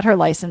oldest got her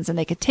license and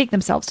they could take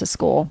themselves to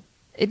school,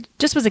 it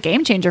just was a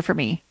game changer for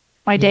me.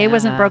 My day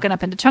wasn't broken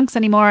up into chunks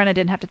anymore, and I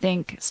didn't have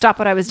to stop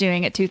what I was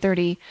doing at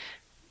 2:30,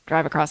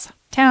 drive across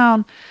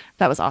town.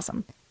 That was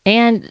awesome.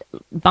 And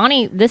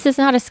Bonnie, this is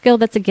not a skill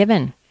that's a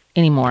given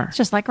anymore. It's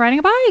just like riding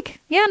a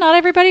bike. Yeah, not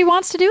everybody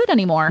wants to do it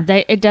anymore.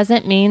 It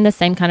doesn't mean the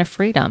same kind of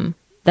freedom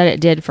that it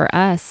did for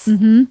us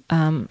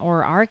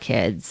or our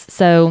kids.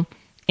 So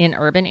in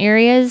urban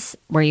areas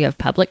where you have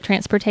public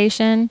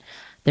transportation,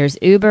 there's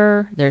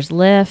Uber, there's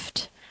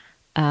Lyft.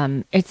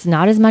 It's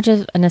not as much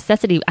of a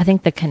necessity. I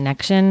think the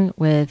connection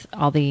with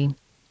all the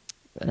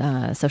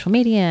social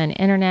media and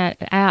internet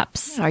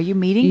apps. Are you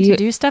meeting to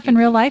do stuff in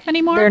real life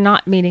anymore? They're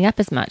not meeting up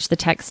as much. The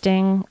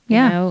texting,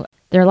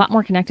 they're a lot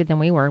more connected than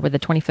we were with a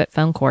 20-foot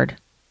phone cord.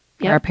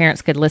 Our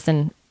parents could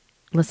listen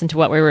to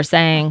what we were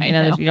saying.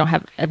 You don't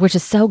have, which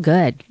is so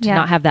good to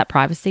not have that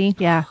privacy.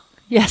 Yeah.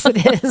 Yes,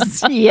 it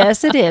is.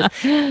 Yes, it is.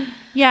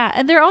 Yeah.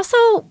 And they're also,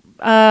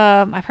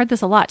 I've heard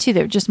this a lot too.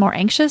 They're just more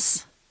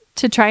anxious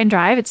to try and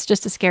drive. It's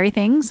just a scary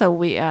thing.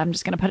 So I'm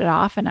just going to put it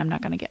off and I'm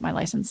not going to get my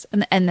license.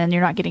 And then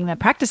you're not getting the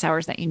practice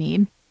hours that you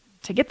need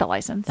to get the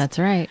license. That's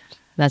right.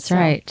 That's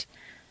right.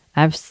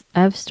 I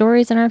have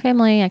stories in our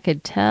family I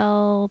could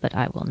tell, but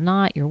I will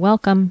not. You're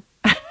welcome.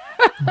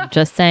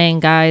 Just saying,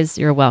 guys,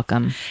 you're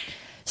welcome.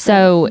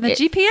 So the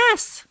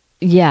GPS.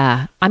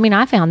 Yeah. I mean,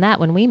 I found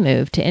that when we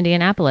moved to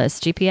Indianapolis,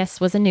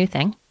 GPS was a new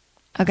thing.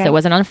 Okay. So it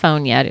wasn't on a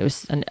phone yet. It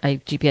was a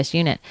GPS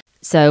unit.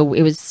 So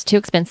it was too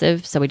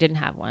expensive. So we didn't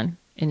have one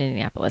in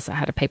Indianapolis. I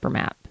had a paper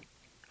map.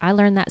 I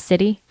learned that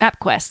city. MapQuest.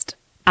 Print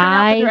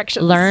out the I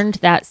directions. learned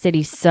that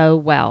city so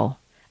well.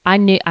 I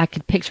knew I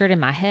could picture it in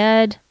my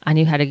head. I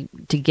knew how to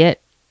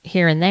get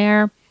here and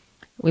there.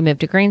 We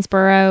moved to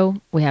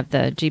Greensboro. We have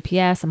the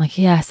GPS. I'm like,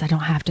 yes, I don't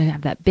have to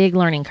have that big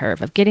learning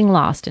curve of getting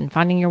lost and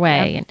finding your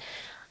way. Yep. And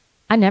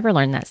I never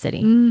learned that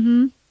city.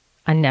 Mm-hmm.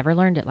 I never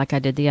learned it like I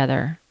did the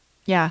other.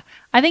 Yeah.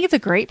 I think it's a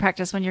great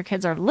practice when your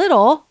kids are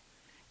little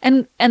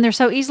and they're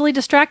so easily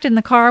distracted in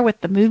the car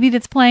with the movie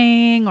that's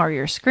playing or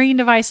your screen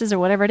devices or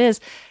whatever it is.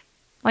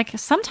 Like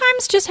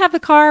sometimes just have the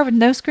car with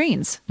no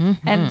screens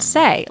and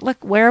say,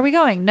 look, where are we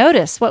going?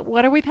 Notice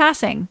what are we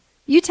passing?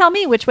 You tell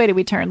me which way do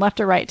we turn, left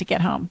or right, to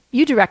get home.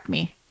 You direct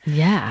me.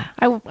 Yeah.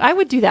 I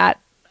would do that.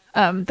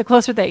 The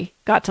closer they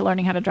got to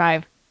learning how to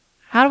drive.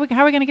 How are we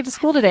going to get to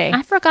school today?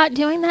 I forgot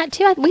doing that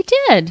too. We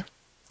did.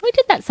 We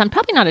did that some.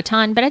 Probably not a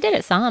ton, but I did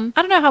it some.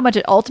 I don't know how much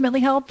it ultimately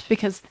helped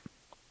because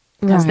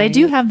they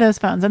do have those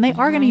phones and they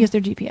are going to use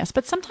their GPS.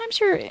 But sometimes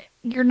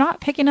you're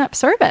not picking up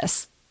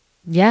service.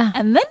 Yeah.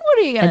 And then what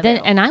are you going to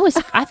do? And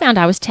I found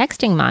I was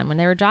texting mine when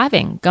they were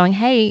driving, going,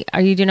 "Hey,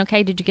 are you doing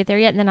okay? Did you get there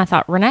yet?" And then I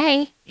thought,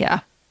 Renee,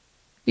 Yeah.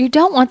 you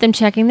don't want them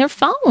checking their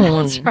phone.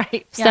 That's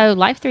right. Yeah. So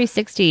Life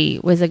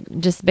 360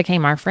 just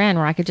became our friend,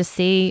 where I could just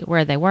see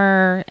where they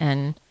were.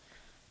 And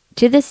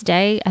to this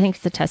day, I think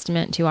it's a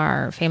testament to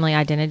our family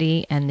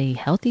identity and the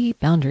healthy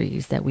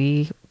boundaries that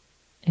we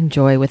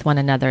enjoy with one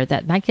another,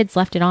 that my kids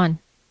left it on.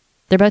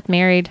 They're both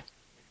married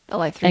The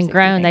Life and 360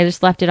 grown. thing. They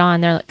just left it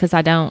on there because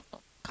I don't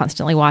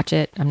constantly watch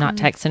it. I'm not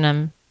texting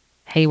them,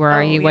 "Hey, where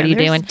are you? What are you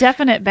there's doing?"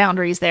 Definite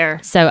boundaries there.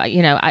 So, I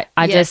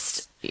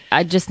Yes.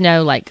 just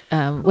know, like,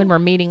 when we're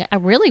meeting,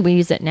 we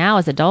use it now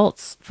as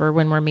adults for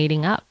when we're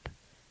meeting up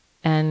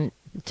and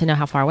to know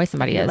how far away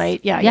somebody is.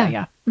 Late.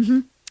 Yeah.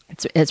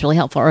 It's really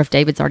helpful. Or if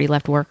David's already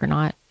left work or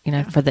not,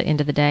 for the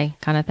end of the day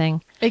kind of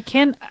thing. It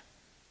can,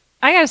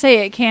 I got to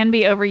say, it can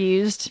be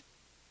overused.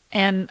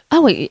 And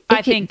Oh,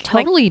 I think,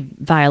 totally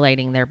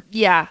violating their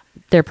yeah,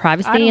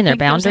 privacy I don't and their think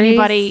there's boundaries.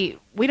 anybody,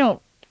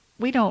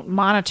 we don't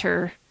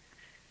monitor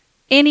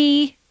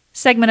any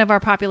segment of our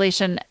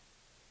population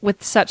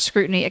with such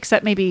scrutiny,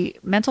 except maybe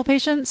mental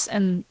patients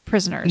and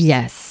prisoners.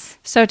 Yes.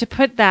 So to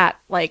put that,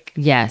 like,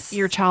 Yes.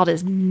 your child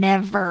is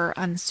never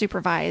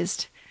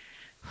unsupervised,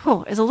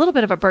 is a little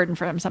bit of a burden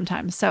for them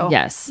sometimes. So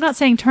Yes. I'm not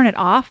saying turn it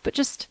off, but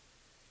just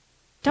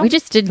don't. We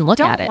just didn't look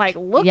at it.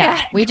 Look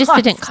at it. We just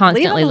didn't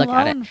constantly Leave them look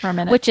at alone it. for a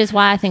minute. Which is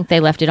why I think they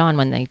left it on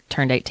when they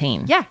turned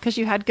 18. Yeah, because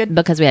you had good.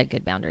 Because we had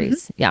good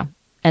boundaries. Mm-hmm. Yeah.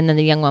 And then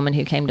the young woman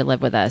who came to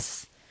live with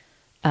us,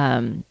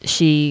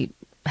 she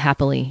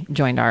happily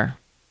joined our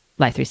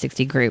Life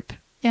 360 group.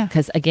 Yeah.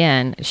 Because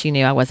again, she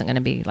knew I wasn't going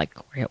to be like,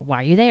 "Why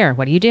are you there?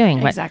 What are you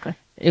doing?" Exactly.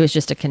 It was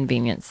just a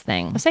convenience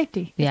thing. A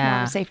safety. It's Yeah.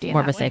 more of a safety. in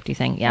More of that a way. safety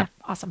thing. Yeah.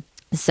 Awesome.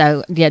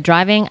 So, yeah,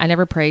 driving, I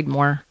never prayed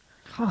more.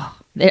 I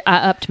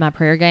upped my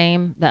prayer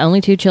game. The only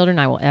 2 children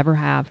I will ever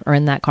have are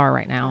in that car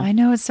right now. I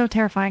know, it's so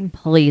terrifying.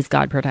 Please,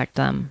 God, protect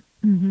them.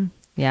 Mm-hmm.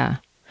 Yeah.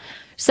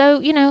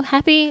 So,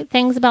 happy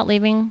things about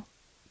leaving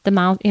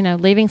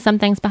leaving some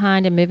things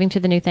behind and moving to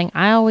the new thing.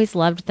 I always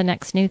loved the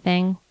next new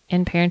thing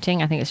in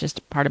parenting. I think it's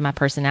just part of my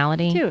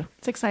personality. Too.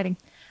 It's exciting.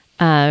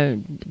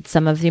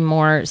 Some of the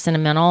more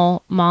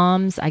sentimental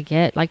moms, I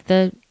get like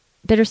the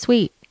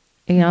bittersweet,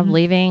 of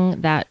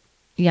leaving that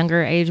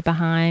younger age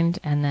behind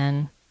and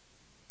then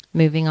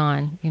moving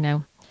on,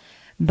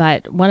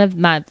 But one of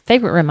my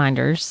favorite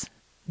reminders,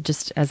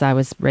 just as I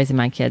was raising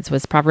my kids,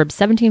 was Proverbs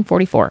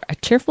 17:44. "A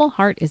cheerful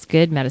heart is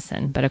good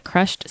medicine, but a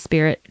crushed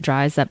spirit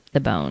dries up the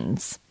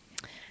bones."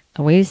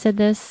 We said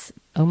this,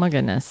 oh my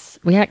goodness.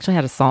 We actually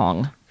had a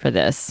song for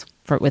this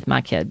with my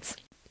kids.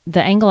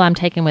 The angle I'm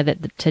taking with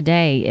it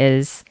today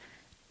is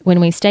when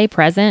we stay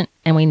present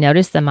and we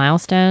notice the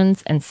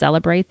milestones and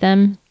celebrate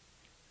them,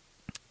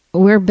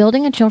 we're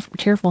building a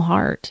cheerful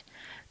heart.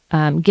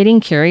 Getting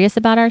curious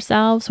about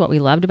ourselves, what we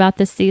loved about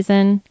this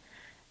season,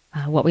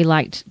 what we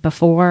liked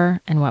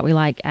before and what we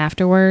like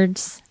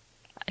afterwards,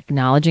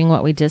 acknowledging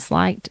what we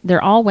disliked.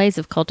 They're all ways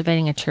of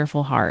cultivating a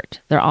cheerful heart.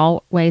 They're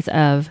all ways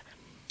of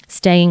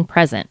staying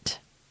present,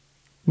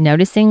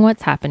 noticing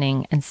what's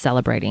happening and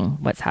celebrating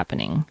what's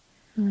happening.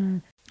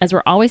 As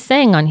we're always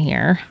saying on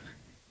here,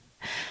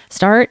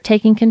 start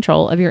taking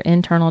control of your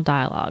internal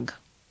dialogue.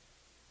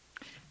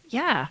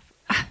 Yeah.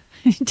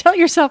 Tell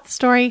yourself the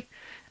story.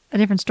 A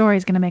different story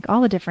is going to make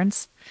all the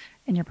difference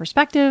in your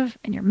perspective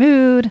and your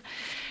mood.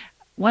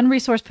 One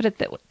resource put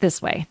it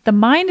this way: the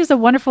mind is a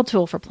wonderful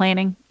tool for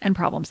planning and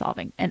problem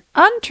solving. An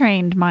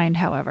untrained mind,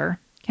 however,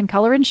 can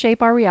color and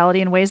shape our reality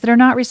in ways that are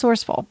not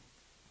resourceful.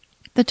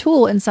 The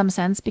tool, in some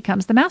sense,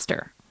 becomes the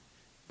master.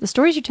 The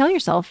stories you tell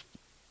yourself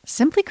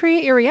simply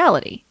create your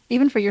reality,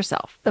 even for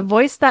yourself. The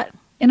voice that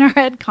in our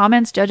head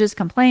comments, judges,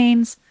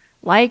 complains,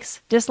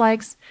 likes,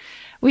 dislikes.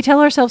 We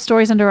tell ourselves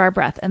stories under our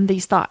breath, and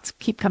these thoughts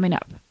keep coming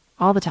up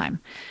all the time.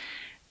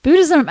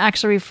 Buddhism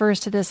actually refers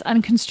to this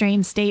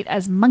unconstrained state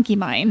as monkey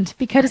mind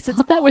because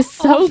That was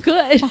so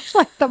good. It's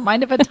like the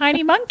mind of a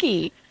tiny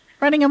monkey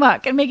running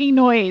amok and making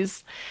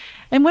noise.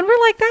 And when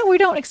we're like that, we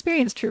don't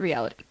experience true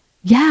reality.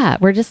 Yeah,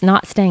 we're just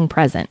not staying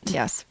present.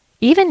 Yes.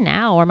 even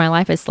now, where my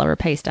life is slower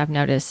paced, I've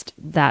noticed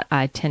that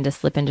I tend to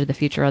slip into the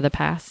future or the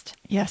past.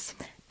 Yes.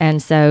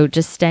 And so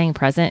just staying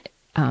present,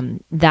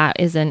 that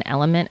is an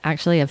element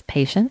actually of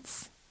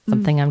patience,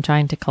 something I'm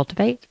trying to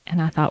cultivate.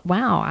 And I thought,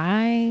 wow,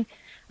 I'm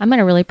going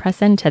to really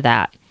press into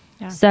that.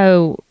 Yeah.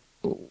 So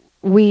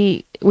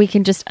we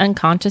can just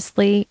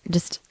unconsciously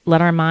just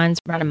let our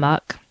minds run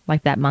amok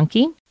like that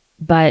monkey.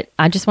 But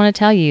I just want to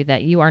tell you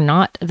that you are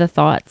not the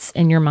thoughts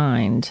in your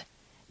mind.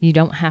 You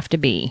don't have to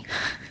be.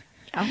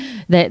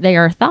 They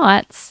are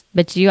thoughts,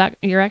 but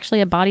you're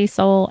actually a body,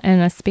 soul,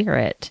 and a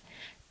spirit.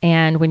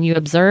 And when you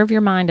observe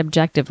your mind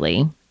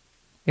objectively,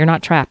 you're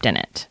not trapped in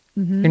it.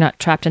 You're not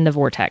trapped in the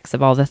vortex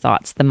of all the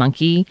thoughts. The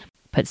monkey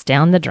puts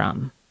down the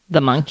drum.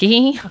 The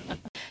monkey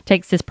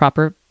takes his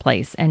proper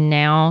place. And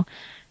now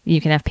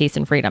you can have peace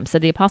and freedom. So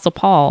the Apostle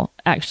Paul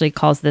actually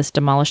calls this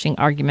demolishing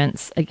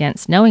arguments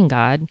against knowing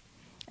God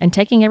and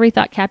taking every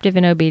thought captive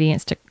in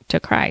obedience to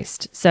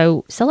Christ.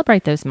 So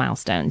celebrate those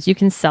milestones. You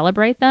can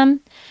celebrate them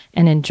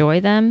and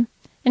enjoy them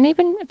and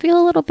even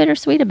feel a little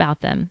bittersweet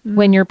about them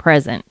when you're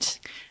present.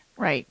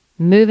 Right.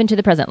 Move into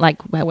the present. Like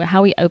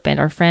how we opened,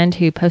 our friend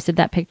who posted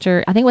that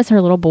picture, I think it was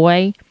her little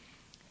boy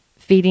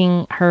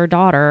feeding her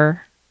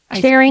daughter,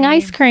 sharing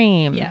ice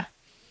cream. Yeah.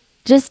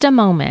 Just a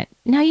moment.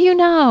 Now you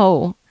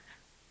know.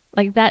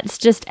 Like that's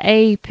just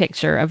a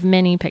picture of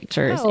many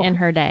pictures in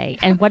her day.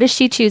 And what is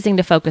she choosing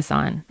to focus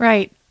on?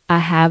 Right. I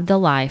have the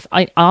life.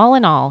 All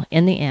in all,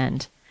 in the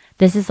end,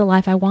 this is the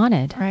life I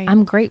wanted. Right.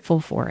 I'm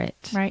grateful for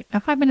it. Right. Now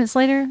 5 minutes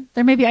later,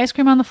 there may be ice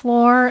cream on the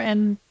floor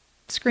and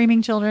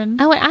screaming children.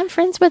 Oh, and I'm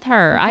friends with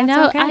her. But I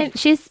that's know. okay.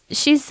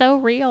 She's so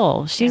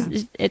real.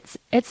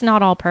 It's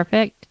not all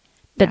perfect,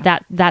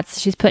 but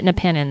that's she's putting a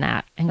pin in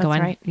that and That's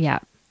going, right. yeah.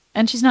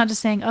 And she's not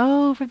just saying,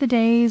 oh, for the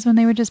days when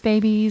they were just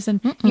babies and,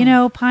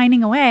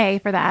 pining away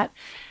for that,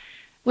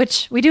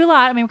 which we do a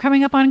lot. I mean, we're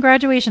coming up on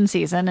graduation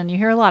season and you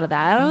hear a lot of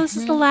that. Oh, this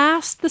is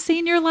the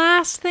senior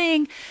last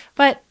thing.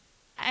 But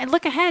I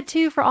look ahead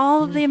too for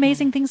all of the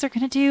amazing things they're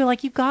going to do.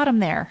 Like you got them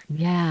there.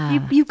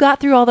 Yeah. You got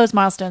through all those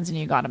milestones and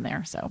you got them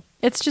there. So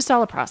it's just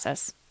all a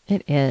process,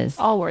 It is.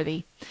 all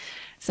worthy.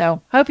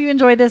 So hope you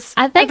enjoyed this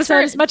Thanks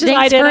episode as much as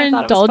I did. for I thought it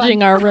was indulging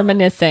fun. our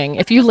reminiscing.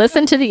 If you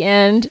listen to the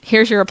end,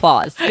 here's your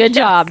applause. Good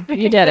job.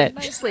 You did it.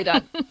 Nicely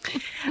done.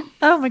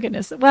 Oh my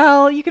goodness.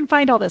 Well, you can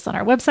find all this on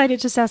our website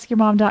at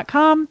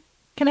justaskyourmom.com.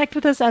 Connect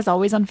with us as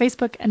always on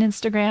Facebook and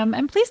Instagram.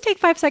 And please take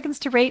 5 seconds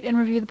to rate and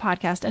review the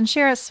podcast and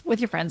share us with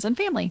your friends and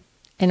family.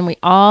 And we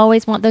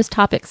always want those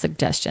topic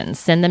suggestions.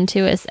 Send them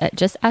to us at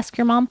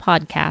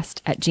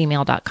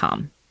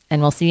justaskyourmompodcast@gmail.com.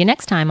 And we'll see you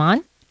next time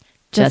on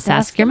Just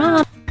Ask Your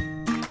Mom.